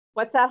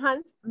What's that,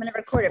 hun? I'm going to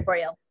record it for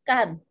you. Go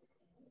ahead.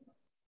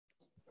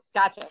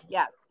 Gotcha.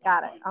 Yes,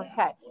 got it.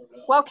 Okay.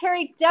 Well,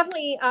 Carrie,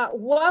 definitely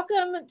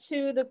welcome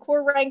to the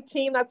core rank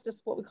team. That's just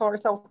what we call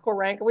ourselves, core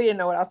rank. We didn't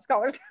know what else to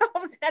call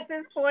ourselves at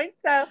this point.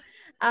 So,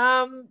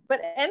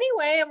 but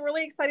anyway, I'm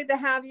really excited to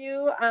have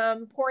you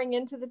pouring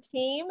into the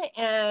team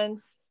and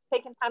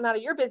taking time out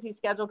of your busy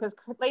schedule because,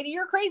 lady,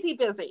 you're crazy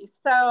busy.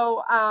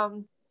 So,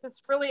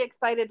 just really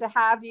excited to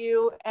have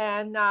you.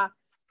 And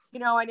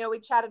I know we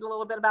chatted a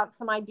little bit about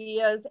some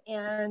ideas,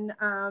 and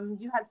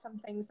you had some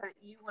things that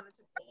you wanted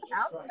to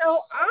talk about. So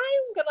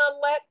I'm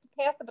gonna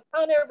pass the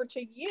baton over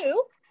to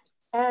you,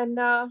 and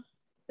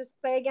just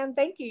say again,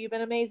 thank you. You've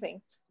been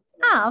amazing.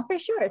 Oh, for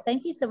sure.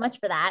 Thank you so much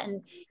for that.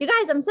 And you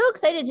guys, I'm so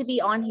excited to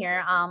be on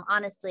here,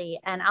 honestly,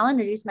 and I'll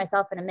introduce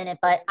myself in a minute,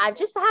 but I've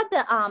just had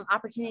the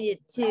opportunity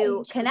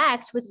to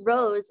connect with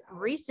Rose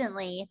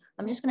recently.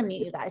 I'm just going to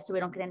mute you guys so we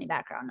don't get any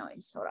background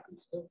noise. Hold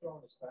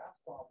on.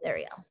 There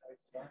we go.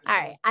 All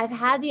right. I've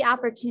had the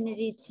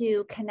opportunity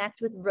to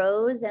connect with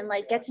Rose and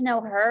like get to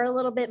know her a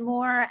little bit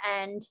more.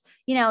 And,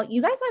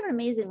 you guys have an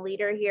amazing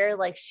leader here.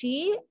 Like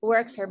she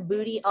works her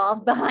booty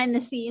off behind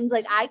the scenes.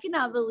 Like I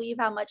cannot believe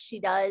how much she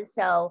does.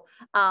 So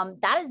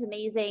that is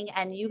amazing.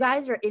 And you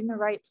guys are in the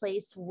right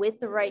place with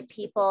the right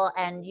people.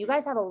 And you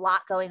guys have a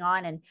lot going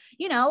on. And,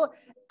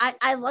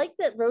 I like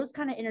that Rose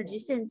kind of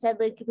introduced it and said,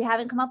 like, we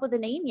haven't come up with a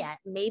name yet.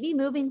 Maybe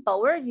moving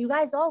forward, you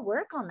guys all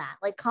work on that.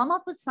 Like come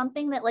up with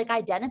something that like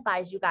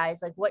identifies you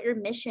guys, like what your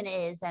mission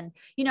is. And,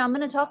 I'm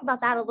going to talk about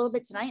that a little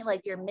bit tonight,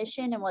 like your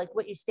mission and like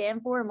what you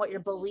stand for and what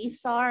your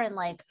beliefs are and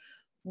like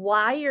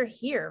why you're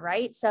here.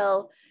 Right.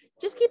 So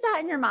just keep that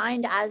in your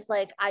mind as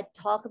like I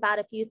talk about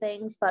a few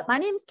things. But my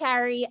name's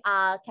Carrie,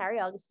 Carrie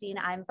Augustine.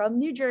 I'm from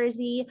New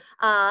Jersey.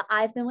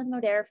 I've been with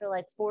Modera for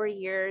like 4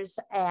 years,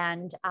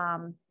 and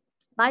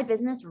my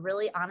business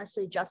really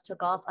honestly just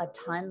took off a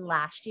ton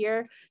last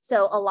year.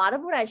 So a lot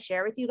of what I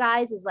share with you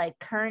guys is like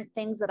current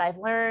things that I've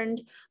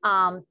learned,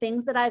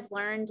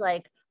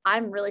 like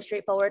I'm really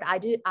straightforward. I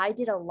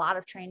did a lot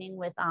of training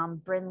with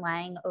Bryn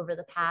Lang over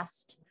the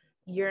past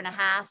year and a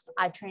half.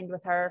 I've trained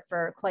with her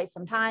for quite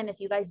some time. If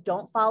you guys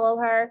don't follow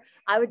her,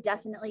 I would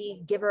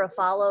definitely give her a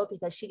follow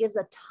because she gives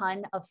a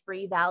ton of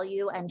free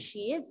value and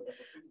she is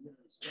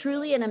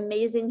truly an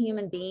amazing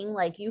human being.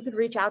 Like you could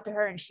reach out to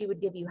her and she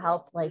would give you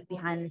help like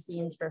behind the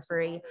scenes for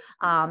free.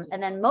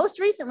 And then most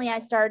recently I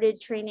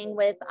started training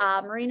with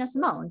Marina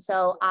Simone.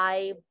 So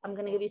I'm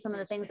going to give you some of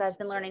the things I've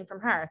been learning from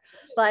her,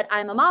 but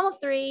I'm a mom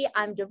of 3.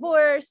 I'm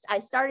divorced. I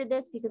started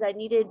this because I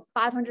needed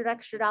 $500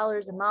 extra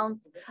a month.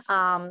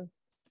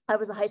 I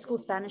was a high school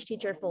Spanish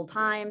teacher full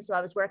time. So I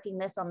was working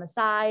this on the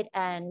side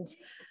and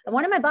I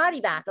wanted my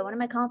body back. I wanted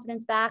my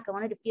confidence back. I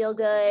wanted to feel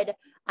good.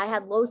 I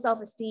had low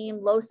self-esteem,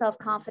 low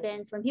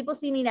self-confidence. When people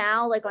see me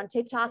now, like on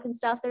TikTok and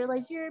stuff, they're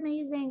like, you're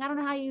amazing. I don't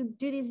know how you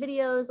do these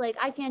videos. Like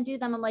I can't do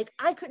them. I'm like,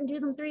 I couldn't do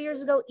them 3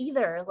 years ago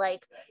either.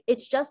 Like,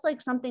 it's just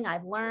like something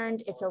I've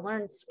learned. It's a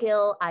learned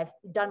skill. I've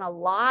done a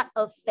lot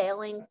of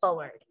failing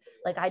forward.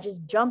 Like I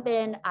just jump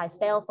in, I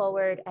fail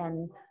forward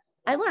and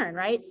I learn,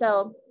 right?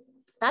 So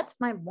that's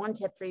my one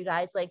tip for you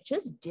guys. Like,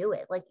 just do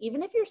it. Like,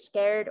 even if you're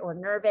scared or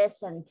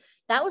nervous. And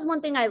that was one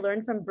thing I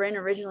learned from Bryn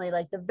originally.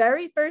 Like the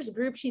very first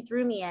group she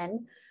threw me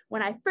in,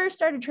 when I first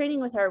started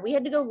training with her, we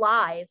had to go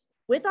live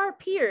with our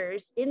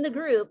peers in the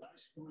group,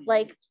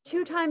 like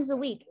 2 times a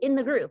week in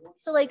the group.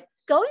 So like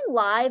going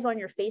live on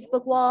your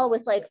Facebook wall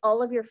with like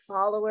all of your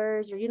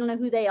followers, or you don't know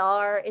who they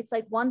are, it's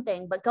like one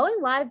thing, but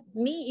going live,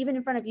 me, even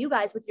in front of you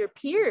guys with your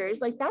peers,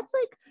 like that's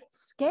like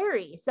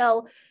scary.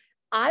 So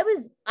I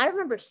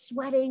remember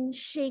sweating,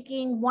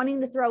 shaking, wanting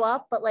to throw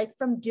up, but like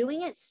from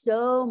doing it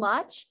so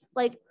much,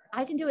 like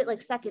I can do it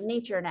like second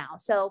nature now.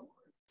 So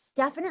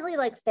definitely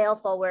like fail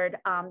forward.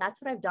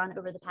 That's what I've done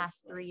over the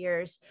past 3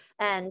 years.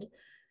 And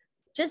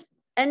just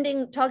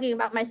talking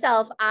about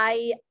myself,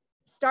 I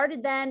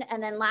started then.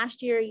 And then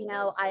last year,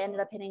 I ended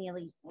up hitting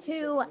Elite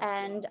 2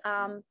 and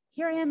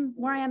here I am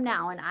where I am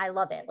now. And I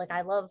love it. Like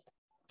I love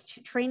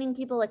training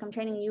people like I'm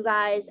training you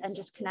guys and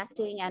just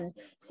connecting and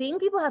seeing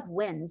people have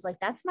wins. Like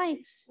that's my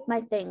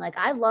thing. Like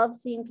I love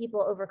seeing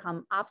people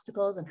overcome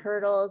obstacles and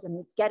hurdles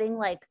and getting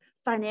like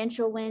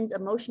financial wins,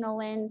 emotional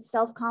wins,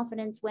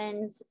 self-confidence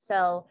wins.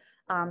 So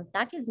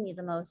that gives me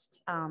the most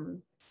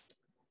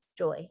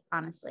joy,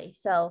 honestly.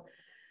 So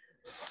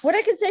what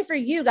I could say for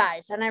you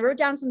guys, and I wrote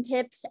down some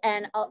tips,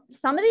 and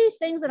some of these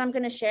things that I'm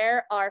going to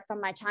share are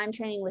from my time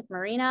training with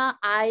Marina,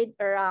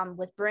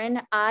 with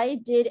Bryn. I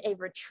did a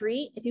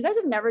retreat. If you guys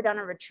have never done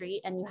a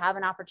retreat and you have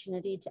an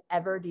opportunity to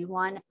ever do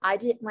one,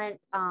 went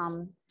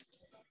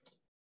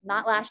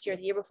not last year,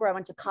 the year before, I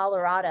went to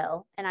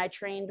Colorado and I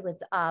trained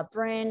with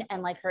Bryn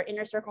and like her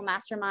inner circle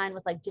mastermind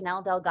with like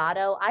Janelle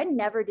Delgado. I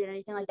never did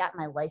anything like that in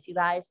my life, you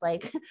guys.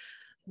 Like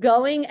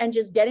going and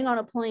just getting on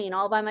a plane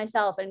all by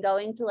myself and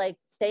going to like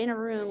stay in a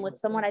room with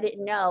someone I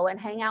didn't know and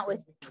hang out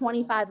with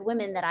 25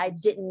 women that I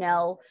didn't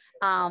know.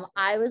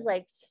 I was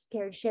like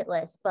scared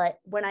shitless, but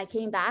when I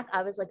came back,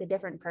 I was like a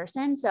different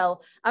person. So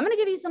I'm going to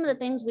give you some of the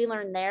things we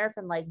learned there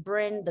from like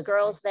Bryn, the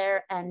girls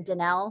there, and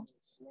Danelle.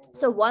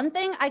 So one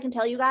thing I can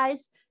tell you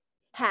guys,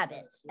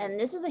 habits. And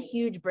this is a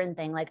huge Bryn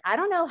thing. Like, I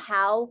don't know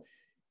how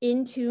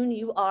in tune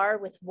you are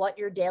with what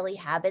your daily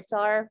habits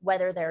are,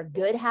 whether they're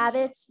good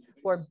habits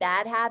or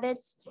bad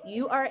habits.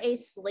 You are a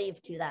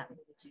slave to them.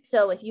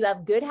 So if you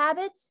have good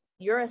habits,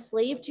 you're a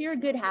slave to your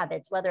good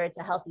habits, whether it's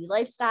a healthy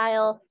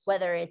lifestyle,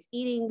 whether it's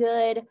eating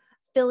good,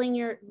 filling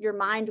your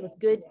mind with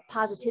good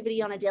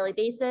positivity on a daily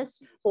basis,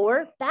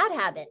 or bad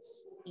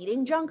habits,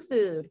 eating junk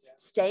food,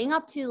 staying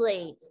up too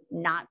late,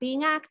 not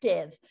being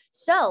active.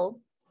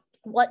 So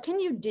what can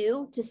you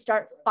do to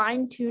start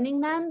fine tuning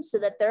them so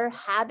that they're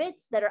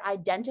habits that are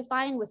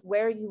identifying with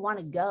where you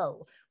want to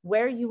go,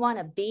 where you want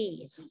to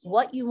be,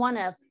 what you want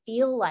to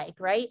feel like,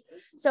 right?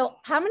 So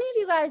how many of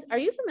you guys, are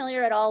you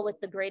familiar at all with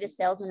The Greatest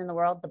Salesman in the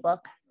World, the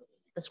book,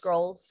 The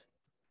Scrolls?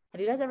 Have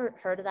you guys ever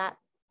heard of that?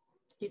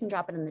 You can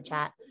drop it in the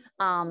chat.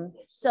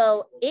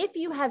 So if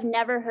you have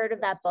never heard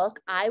of that book,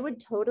 I would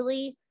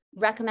totally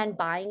recommend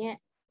buying it.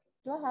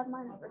 Do I have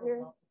mine over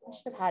here? I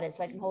should have had it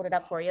so I can hold it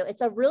up for you.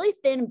 It's a really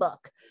thin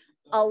book.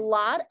 A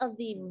lot of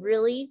the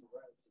really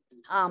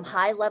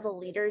high level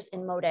leaders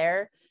in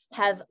Modair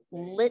have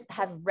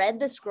read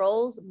the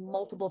scrolls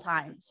multiple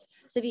times.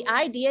 So the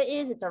idea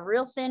is it's a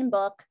real thin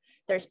book.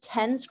 There's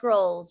 10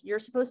 scrolls. You're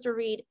supposed to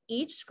read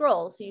each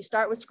scroll. So you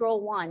start with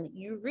scroll 1,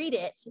 you read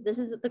it. This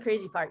is the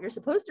crazy part. You're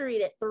supposed to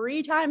read it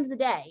 3 times a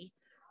day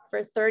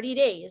for 30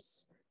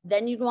 days.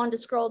 Then you go on to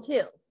scroll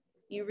 2.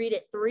 You read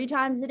it 3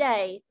 times a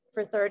day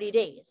for 30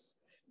 days.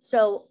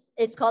 So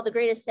it's called The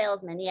Greatest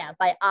Salesman,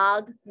 by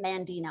Og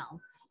Mandino.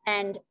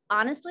 And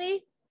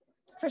honestly,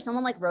 for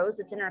someone like Rose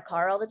that's in her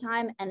car all the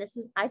time, and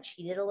I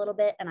cheated a little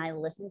bit and I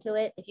listened to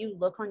it. If you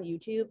look on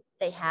YouTube,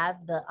 they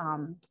have the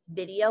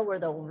video where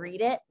they'll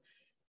read it.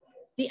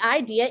 The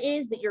idea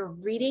is that you're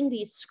reading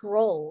these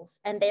scrolls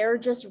and they're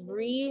just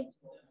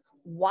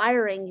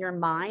rewiring your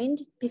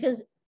mind.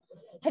 Because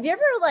have you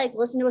ever like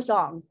listened to a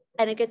song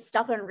and it gets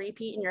stuck on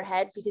repeat in your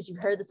head because you've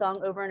heard the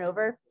song over and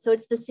over? So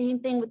it's the same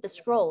thing with the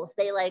scrolls.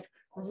 They like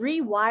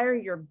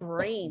rewire your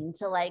brain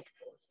to like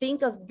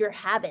think of your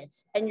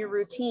habits and your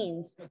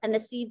routines and the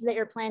seeds that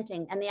you're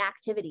planting and the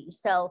activities.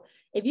 So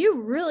if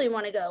you really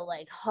want to go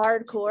like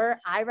hardcore,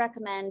 I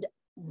recommend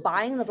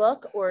buying the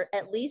book or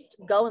at least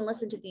go and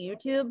listen to the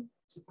YouTube.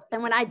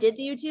 And when I did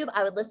the YouTube,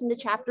 I would listen to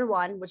chapter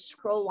 1, which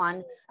scroll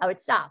 1, I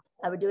would stop.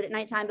 I would do it at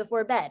nighttime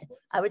before bed.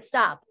 I would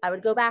stop. I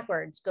would go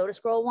backwards, go to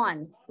scroll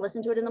 1,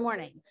 listen to it in the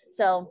morning.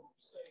 So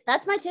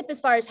that's my tip as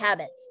far as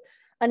habits.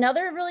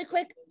 Another really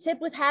quick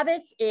tip with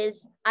habits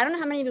is, I don't know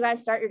how many of you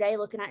guys start your day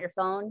looking at your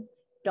phone.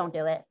 Don't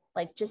do it.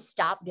 Like, just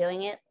stop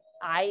doing it.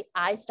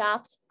 I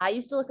stopped. I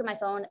used to look at my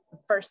phone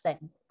first thing.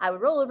 I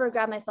would roll over,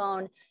 grab my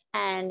phone,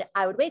 and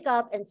I would wake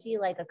up and see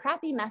like a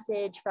crappy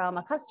message from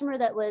a customer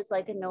that was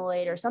like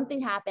annoyed or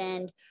something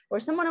happened or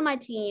someone on my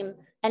team.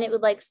 And it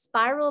would like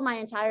spiral my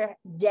entire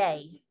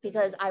day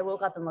because I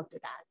woke up and looked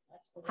at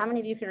that. How many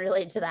of you can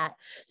relate to that?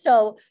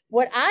 So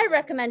what I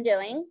recommend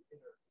doing,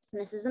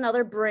 and this is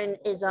another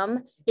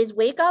Bryn-ism, is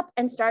wake up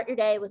and start your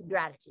day with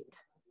gratitude.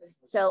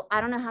 So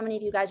I don't know how many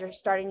of you guys are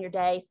starting your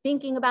day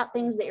thinking about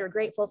things that you're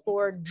grateful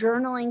for,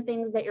 journaling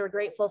things that you're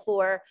grateful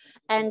for.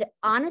 And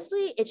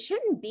honestly, it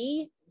shouldn't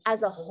be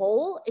as a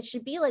whole. It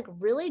should be like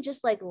really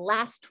just like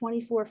last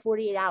 24,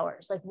 48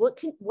 hours. Like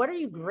what are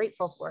you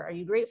grateful for? Are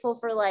you grateful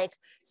for like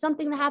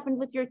something that happened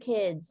with your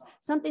kids,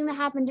 something that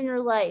happened in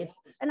your life,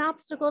 an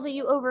obstacle that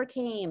you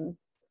overcame?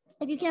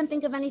 If you can't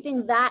think of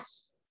anything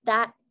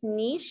that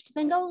niched,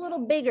 then go a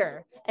little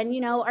bigger. And,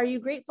 are you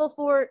grateful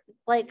for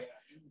like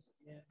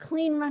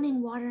clean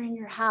running water in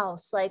your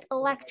house, like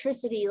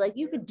electricity? Like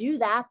you could do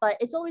that, but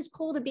it's always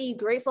cool to be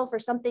grateful for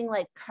something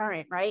like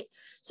current, right?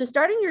 So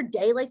starting your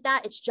day like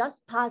that, it's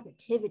just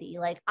positivity.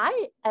 Like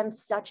I am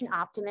such an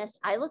optimist.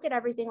 I look at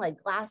everything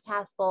like glass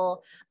half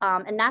full.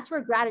 And that's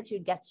where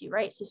gratitude gets you,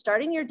 right? So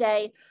starting your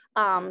day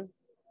from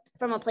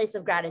a place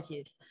of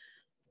gratitude.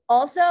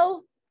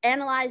 Also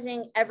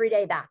analyzing every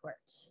day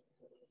backwards.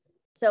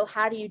 So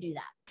how do you do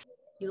that?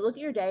 You look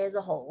at your day as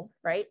a whole,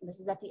 right? This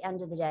is at the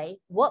end of the day.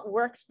 What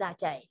worked that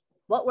day?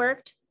 What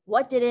worked?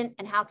 What didn't?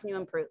 And how can you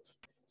improve?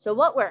 So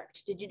what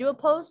worked? Did you do a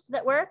post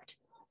that worked?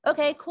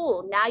 Okay,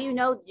 cool. Now you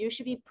know you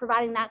should be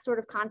providing that sort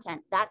of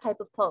content, that type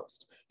of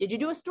post. Did you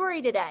do a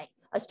story today?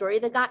 A story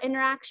that got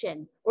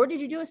interaction? Or did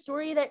you do a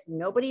story that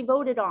nobody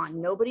voted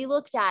on? Nobody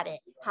looked at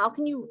it? How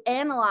can you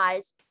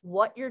analyze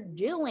what you're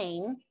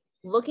doing,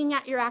 looking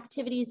at your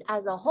activities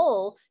as a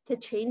whole to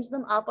change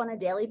them up on a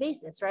daily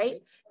basis, right?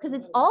 Because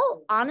it's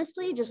all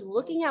honestly just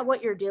looking at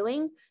what you're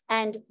doing.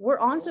 And we're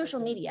on social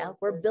media.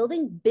 We're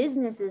building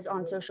businesses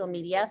on social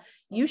media.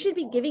 You should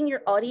be giving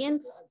your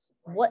audience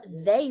what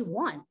they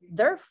want.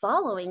 They're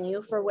following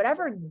you for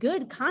whatever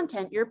good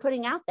content you're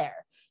putting out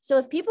there. So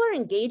if people are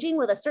engaging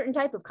with a certain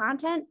type of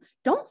content,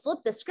 don't flip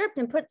the script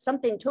and put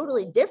something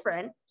totally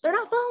different. They're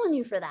not following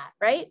you for that,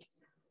 right?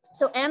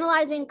 So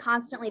analyzing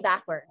constantly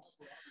backwards.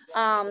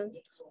 I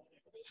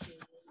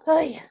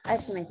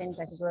have so many things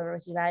I could go over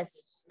with you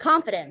guys.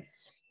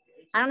 Confidence.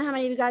 I don't know how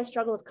many of you guys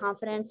struggle with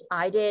confidence.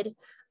 I did.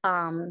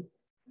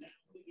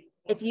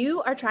 If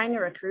you are trying to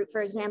recruit,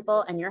 for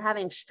example, and you're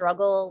having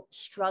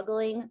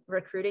struggling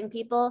recruiting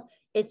people,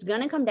 It's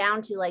going to come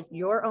down to like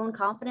your own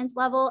confidence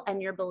level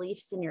and your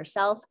beliefs in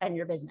yourself and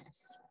your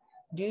business.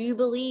 Do you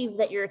believe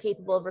that you're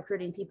capable of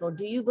recruiting people?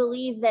 Do you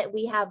believe that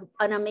we have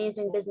an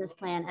amazing business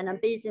plan, an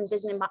amazing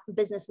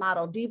business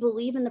model? Do you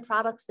believe in the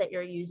products that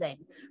you're using,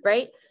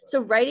 right?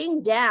 So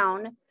writing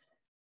down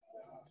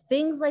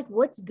things like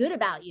what's good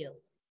about you.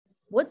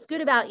 What's good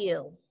about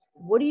you?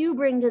 What do you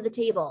bring to the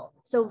table?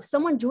 So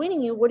someone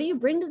joining you, what do you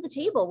bring to the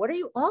table? What are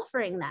you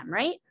offering them,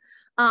 right?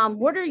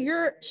 What are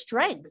your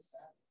strengths?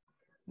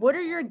 What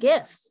are your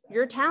gifts,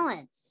 your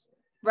talents?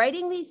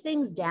 Writing these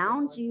things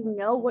down so you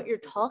know what you're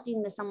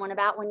talking to someone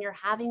about when you're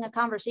having a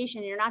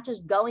conversation. You're not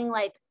just going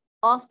like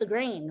off the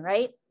grain,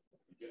 right?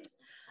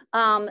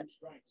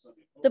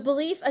 The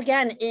belief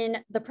again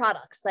in the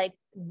products, like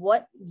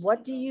what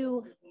do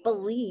you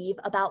believe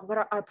about what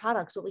are our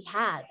products, what we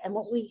have and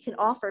what we can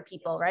offer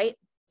people, right?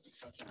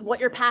 What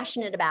you're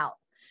passionate about.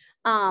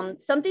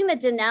 Something that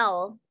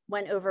Danelle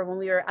went over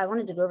when I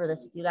wanted to go over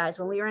this with you guys.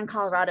 When we were in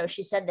Colorado,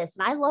 she said this,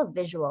 and I love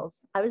visuals.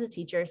 I was a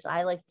teacher, so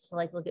I like to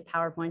look at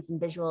PowerPoints and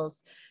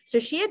visuals. So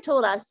she had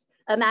told us,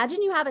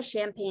 imagine you have a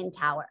champagne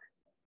tower,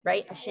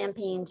 right? A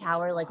champagne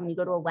tower, like when you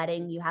go to a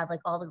wedding, you have like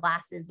all the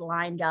glasses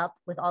lined up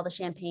with all the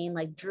champagne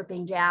like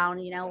dripping down,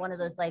 you know, one of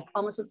those like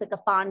almost looks like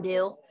a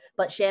fondue,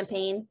 but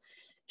champagne.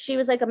 She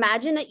was like,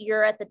 imagine that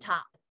you're at the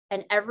top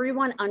and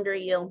everyone under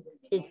you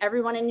is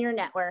everyone in your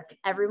network,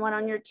 everyone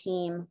on your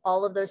team,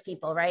 all of those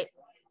people, right?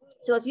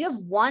 So if you have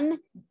one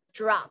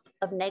drop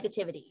of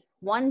negativity,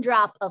 one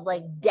drop of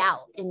like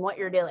doubt in what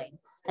you're doing,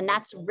 and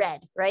that's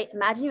red, right?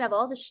 Imagine you have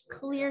all this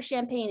clear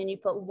champagne and you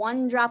put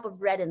one drop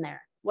of red in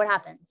there. What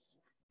happens?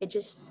 It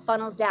just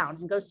funnels down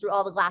and goes through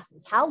all the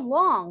glasses. How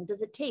long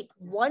does it take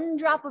one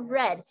drop of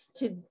red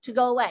to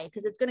go away?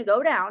 Because it's going to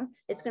go down.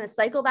 It's going to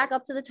cycle back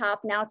up to the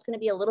top. Now it's going to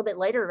be a little bit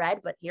lighter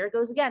red, but here it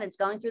goes again. It's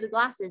going through the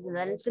glasses and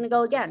then it's going to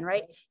go again,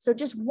 right? So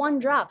just one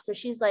drop. So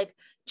she's like,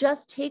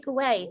 just take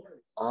away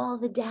all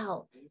the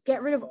doubt.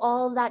 Get rid of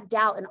all of that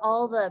doubt and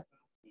all the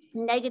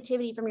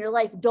negativity from your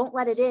life. Don't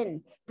let it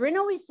in. Brynn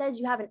always says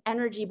you have an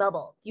energy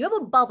bubble. You have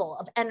a bubble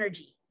of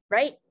energy,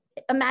 right?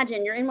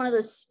 Imagine you're in one of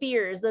those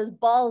spheres, those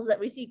balls that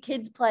we see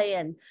kids play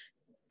in.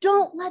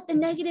 Don't let the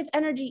negative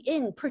energy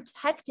in.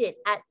 Protect it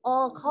at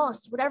all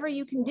costs, whatever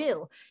you can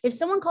do. If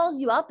someone calls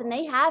you up and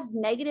they have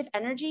negative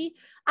energy,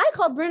 I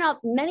called Brynn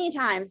up many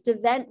times to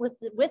vent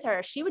with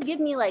her. She would give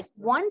me like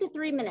 1 to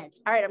 3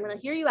 minutes. All right, I'm going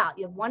to hear you out.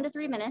 You have 1 to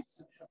 3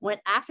 minutes.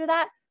 After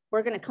that,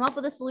 we're going to come up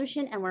with a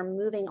solution and we're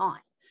moving on.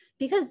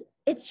 Because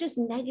it's just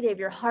negative.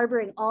 You're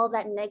harboring all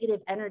that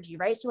negative energy,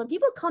 right? So when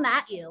people come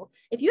at you,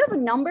 if you have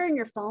a number in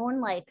your phone,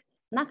 like,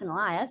 I'm not going to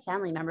lie, I have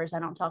family members I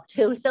don't talk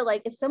to. So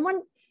like if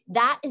someone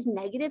that is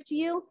negative to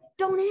you,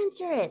 don't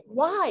answer it.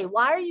 Why?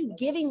 Why are you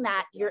giving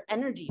that your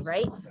energy,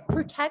 right?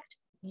 Protect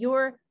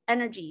your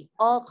energy,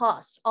 all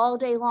costs, all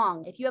day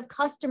long. If you have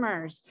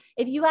customers,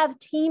 if you have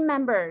team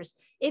members,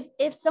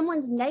 if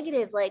someone's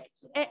negative, like,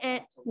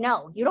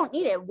 no, you don't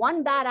need it.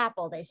 One bad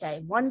apple, they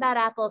say. One bad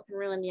apple can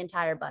ruin the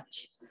entire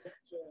bunch.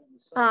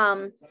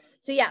 So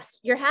yes,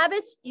 your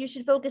habits, you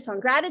should focus on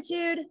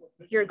gratitude,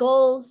 your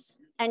goals,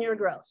 and your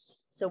growth.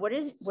 So what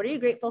are you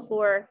grateful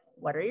for?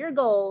 What are your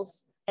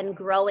goals? And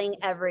growing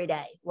every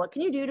day. What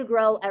can you do to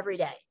grow every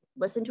day?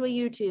 Listen to a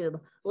YouTube,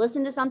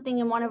 listen to something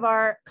in one of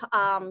our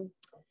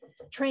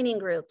training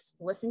groups,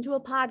 listen to a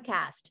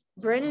podcast.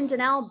 Brynn and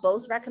Danelle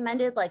both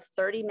recommended like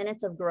 30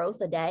 minutes of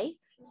growth a day.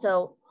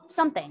 So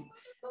something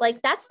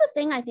like that's the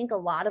thing I think a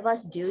lot of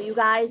us do, you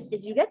guys,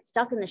 is you get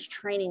stuck in this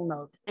training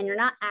mode and you're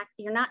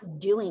not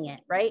doing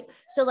it, right?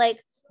 So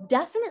like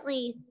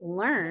definitely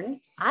learn.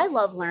 I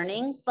love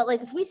learning, but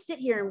like if we sit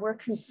here and we're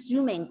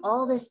consuming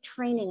all this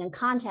training and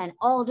content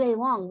all day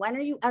long, when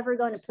are you ever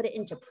going to put it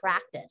into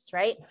practice,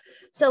 right?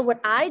 So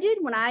what I did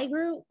when I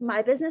grew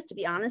my business, to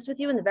be honest with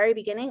you, in the very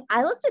beginning,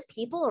 I looked at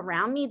people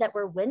around me that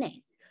were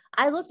winning.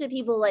 I looked at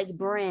people like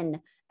Brynn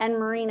and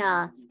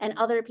Marina and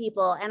other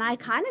people, and I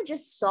kind of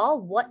just saw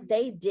what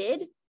they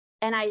did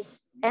and I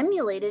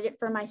emulated it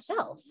for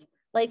myself.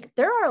 Like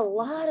there are a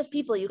lot of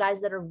people, you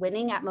guys, that are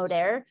winning at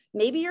Modere.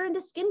 Maybe you're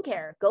into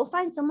skincare. Go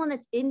find someone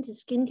that's into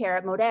skincare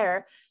at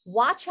Modere.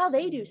 Watch how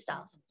they do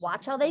stuff.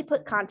 Watch how they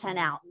put content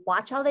out.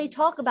 Watch how they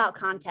talk about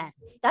content.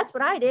 That's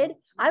what I did.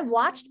 I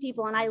watched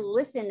people and I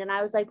listened and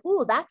I was like,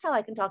 ooh, that's how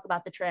I can talk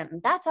about the trim.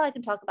 That's how I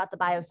can talk about the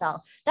BioCell.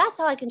 That's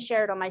how I can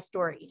share it on my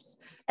stories.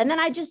 And then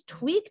I just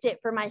tweaked it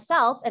for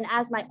myself. And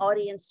as my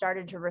audience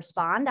started to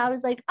respond, I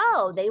was like,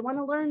 oh, they want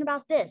to learn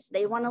about this.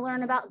 They want to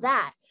learn about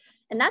that.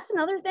 And that's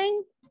another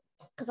thing.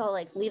 Because I'll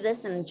like leave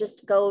this and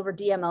just go over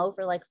DMO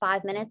for like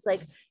 5 minutes,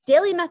 like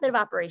daily method of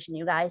operation,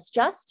 you guys.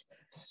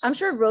 I'm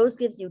sure Rose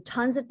gives you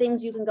tons of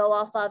things you can go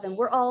off of, and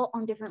we're all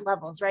on different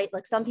levels, right?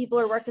 Like some people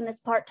are working this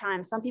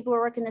part-time, some people are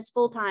working this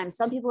full-time,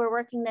 some people are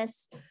working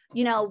this,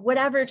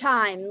 whatever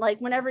time, like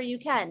whenever you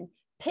can.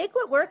 Pick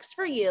what works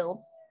for you.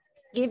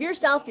 Give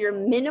yourself your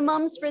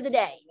minimums for the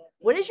day.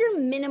 What is your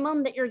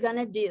minimum that you're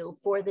gonna do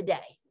for the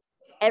day?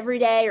 Every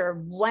day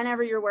or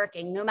whenever you're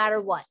working, no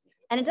matter what.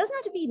 And it doesn't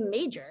have to be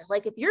major.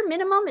 Like if your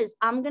minimum is,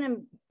 I'm going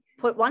to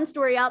put one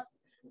story up,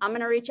 I'm going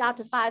to reach out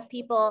to 5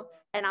 people,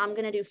 and I'm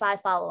going to do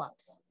 5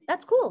 follow-ups.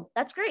 That's cool.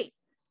 That's great.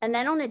 And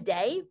then on a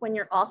day when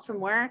you're off from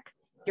work,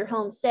 you're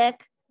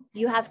homesick,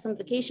 you have some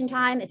vacation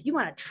time, if you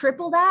want to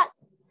triple that,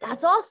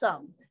 that's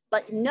awesome.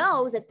 But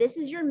know that this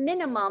is your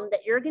minimum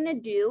that you're going to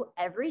do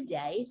every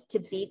day to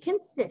be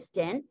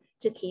consistent,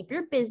 to keep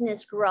your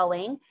business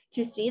growing,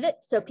 to see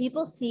that, so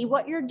people see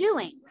what you're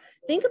doing.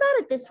 Think about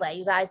it this way,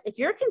 you guys. If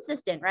you're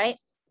consistent, right?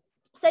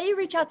 Say you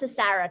reach out to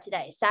Sarah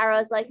today.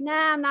 Sarah's like,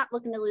 nah, I'm not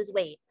looking to lose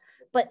weight.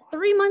 But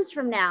 3 months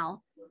from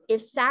now,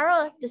 if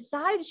Sarah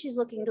decides she's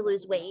looking to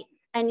lose weight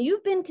and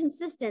you've been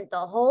consistent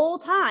the whole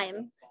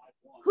time,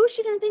 who's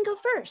she going to think of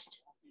first?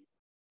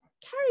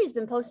 Carrie's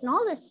been posting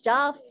all this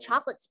stuff,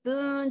 chocolate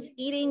spoons,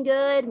 eating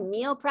good,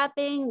 meal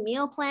prepping,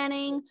 meal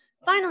planning.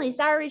 Finally,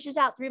 Sarah reaches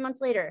out 3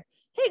 months later.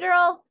 Hey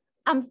girl,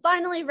 I'm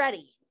finally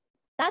ready.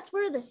 That's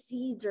where the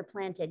seeds are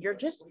planted. You're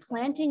just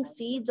planting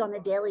seeds on a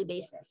daily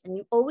basis. And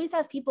you always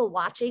have people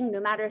watching, no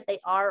matter if they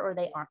are or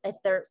they aren't, if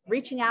they're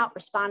reaching out,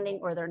 responding,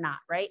 or they're not,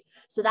 right?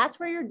 So that's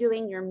where you're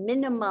doing your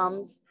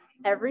minimums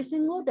every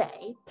single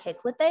day.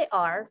 Pick what they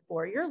are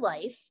for your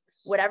life,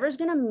 whatever's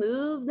going to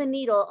move the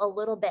needle a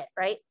little bit,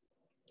 right?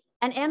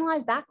 And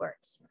analyze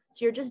backwards.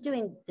 So you're just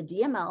doing the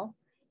DMO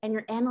and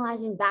you're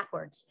analyzing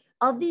backwards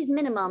of these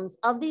minimums,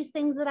 of these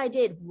things that I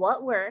did,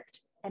 what worked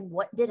and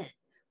what didn't.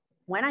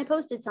 When I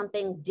posted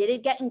something, did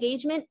it get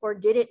engagement or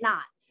did it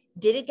not?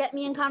 Did it get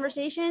me in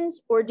conversations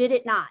or did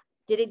it not?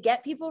 Did it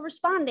get people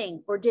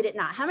responding or did it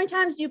not? How many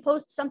times do you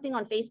post something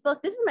on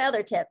Facebook? This is my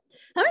other tip.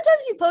 How many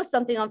times do you post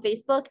something on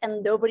Facebook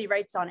and nobody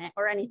writes on it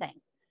or anything?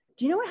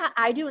 Do you know what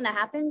I do when that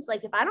happens?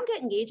 Like if I don't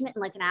get engagement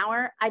in like an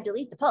hour, I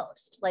delete the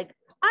post. Like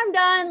I'm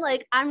done.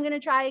 Like I'm going to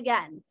try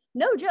again.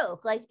 No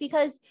joke. Like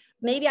because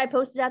maybe I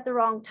posted at the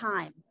wrong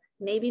time.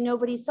 Maybe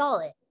nobody saw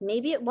it.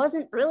 Maybe it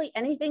wasn't really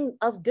anything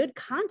of good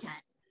content.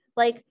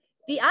 Like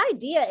the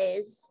idea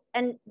is,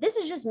 and this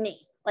is just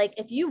me, like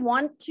if you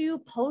want to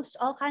post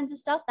all kinds of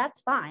stuff, that's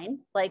fine.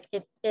 Like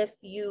if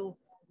you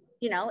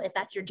know, if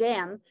that's your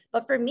jam.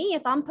 But for me,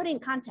 if I'm putting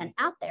content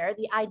out there,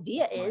 the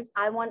idea is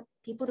I want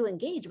people to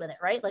engage with it,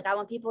 right? Like I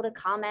want people to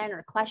comment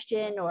or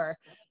question or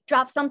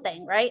drop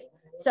something, right?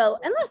 So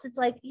unless it's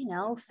like, you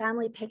know,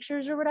 family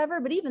pictures or whatever,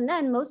 but even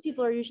then most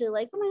people are usually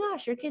like, oh my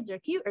gosh, your kids are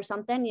cute or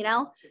something, you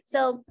know?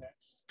 So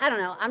I don't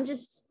know. I'm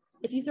just,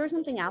 if you throw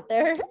something out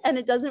there and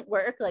it doesn't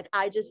work, like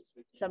I just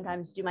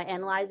sometimes do my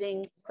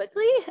analyzing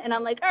quickly and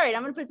I'm like, all right,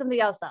 I'm going to put something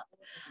else up.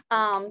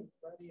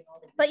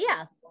 But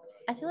yeah,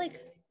 I feel like,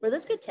 were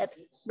those good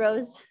tips,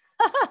 Rose?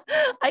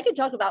 I could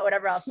talk about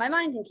whatever else. My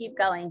mind can keep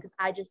going because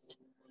I just.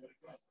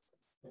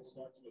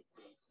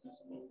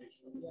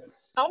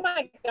 Oh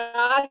my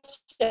gosh,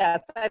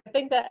 yes. I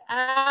think that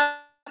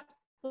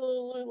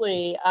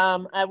absolutely.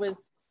 I was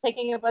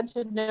taking a bunch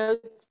of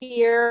notes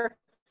here.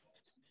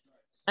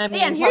 I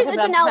mean, and here's a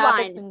Danelle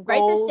line.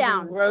 Write this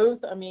down. Growth.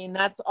 I mean,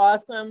 that's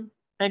awesome.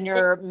 And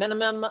your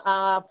minimum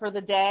for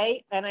the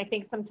day. And I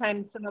think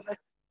sometimes some of us.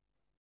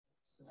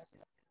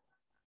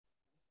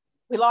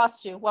 We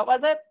lost you. What was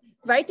it?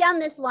 Write down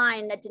this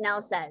line that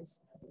Danelle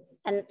says.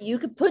 And you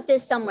could put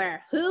this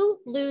somewhere. Who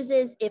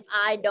loses if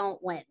I don't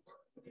win?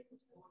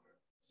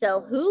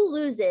 So who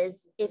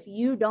loses if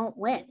you don't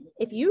win?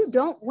 If you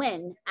don't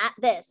win at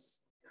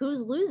this,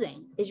 who's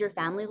losing? Is your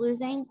family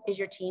losing? Is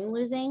your team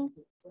losing?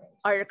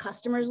 Are your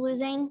customers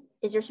losing?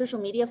 Is your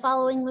social media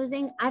following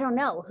losing? I don't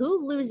know.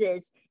 Who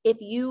loses if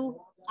you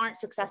aren't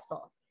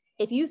successful?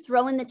 If you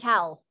throw in the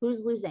towel, who's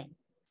losing?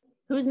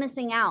 Who's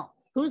missing out?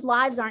 Whose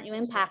lives aren't you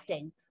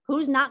impacting?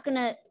 Who's not going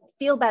to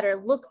feel better,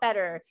 look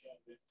better,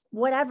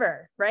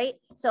 whatever, right?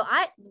 So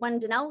when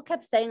Danelle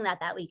kept saying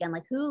that weekend,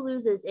 like who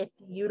loses if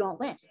you don't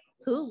win?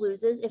 Who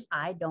loses if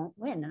I don't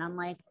win? And I'm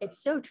like,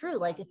 it's so true.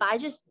 Like if I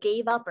just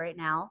gave up right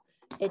now,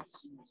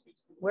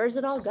 where's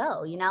it all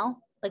go? You know,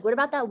 like what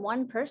about that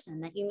one person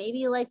that you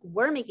maybe like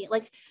were making,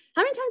 like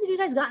how many times have you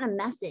guys gotten a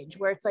message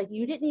where it's like,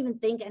 you didn't even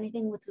think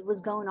anything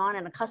was going on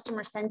and a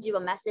customer sends you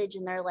a message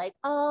and they're like,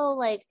 oh,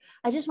 like,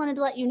 I just wanted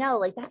to let you know,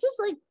 like that just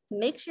like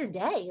makes your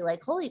day.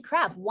 Like, holy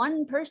crap,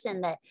 one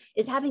person that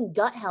is having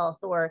gut health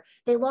or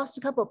they lost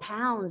a couple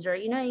pounds or,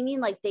 you know what I mean?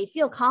 Like they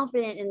feel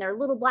confident in their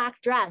little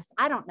black dress.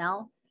 I don't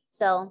know.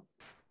 So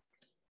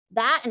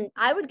that, and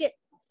I would get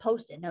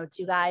Post-it notes,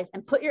 you guys,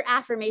 and put your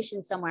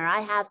affirmations somewhere.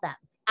 I have them.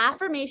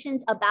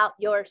 Affirmations about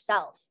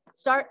yourself.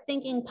 Start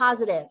thinking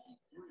positive.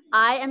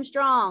 I am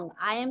strong.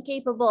 I am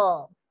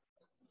capable.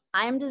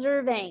 I am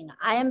deserving.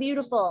 I am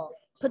beautiful.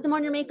 Put them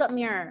on your makeup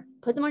mirror.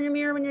 Put them on your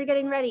mirror when you're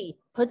getting ready.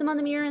 Put them on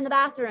the mirror in the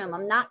bathroom.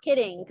 I'm not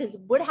kidding. Because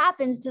what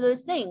happens to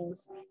those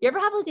things? You ever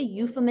have like a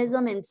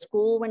euphemism in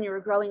school when you were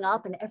growing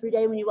up and every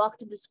day when you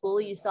walked into school,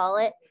 you saw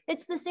it?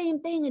 It's the same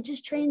thing. It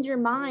just trains your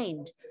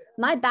mind.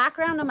 My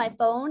background on my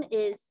phone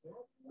is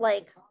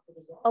like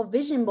a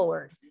vision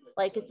board.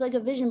 Like it's like a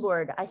vision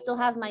board. I still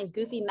have my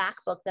goofy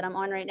MacBook that I'm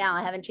on right now.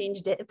 I haven't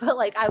changed it, but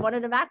like I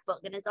wanted a MacBook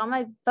and it's on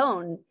my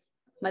phone,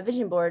 my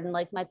vision board and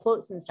like my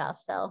quotes and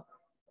stuff. So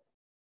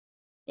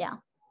yeah.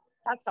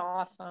 That's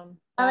awesome.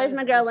 Oh, there's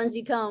my girl,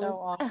 Lindsay Combs.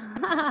 So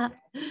awesome.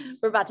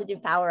 We're about to do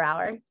power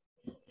hour.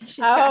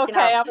 She's cracking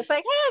okay. up. I was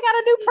like, hey, I got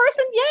a new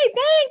person. Yay,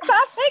 thanks.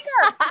 I'll take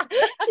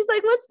her. She's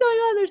like, what's going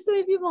on? There's so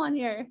many people on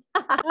here.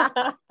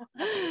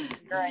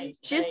 Great.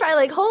 She's probably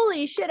like,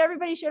 holy shit,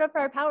 everybody showed up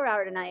for our power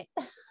hour tonight.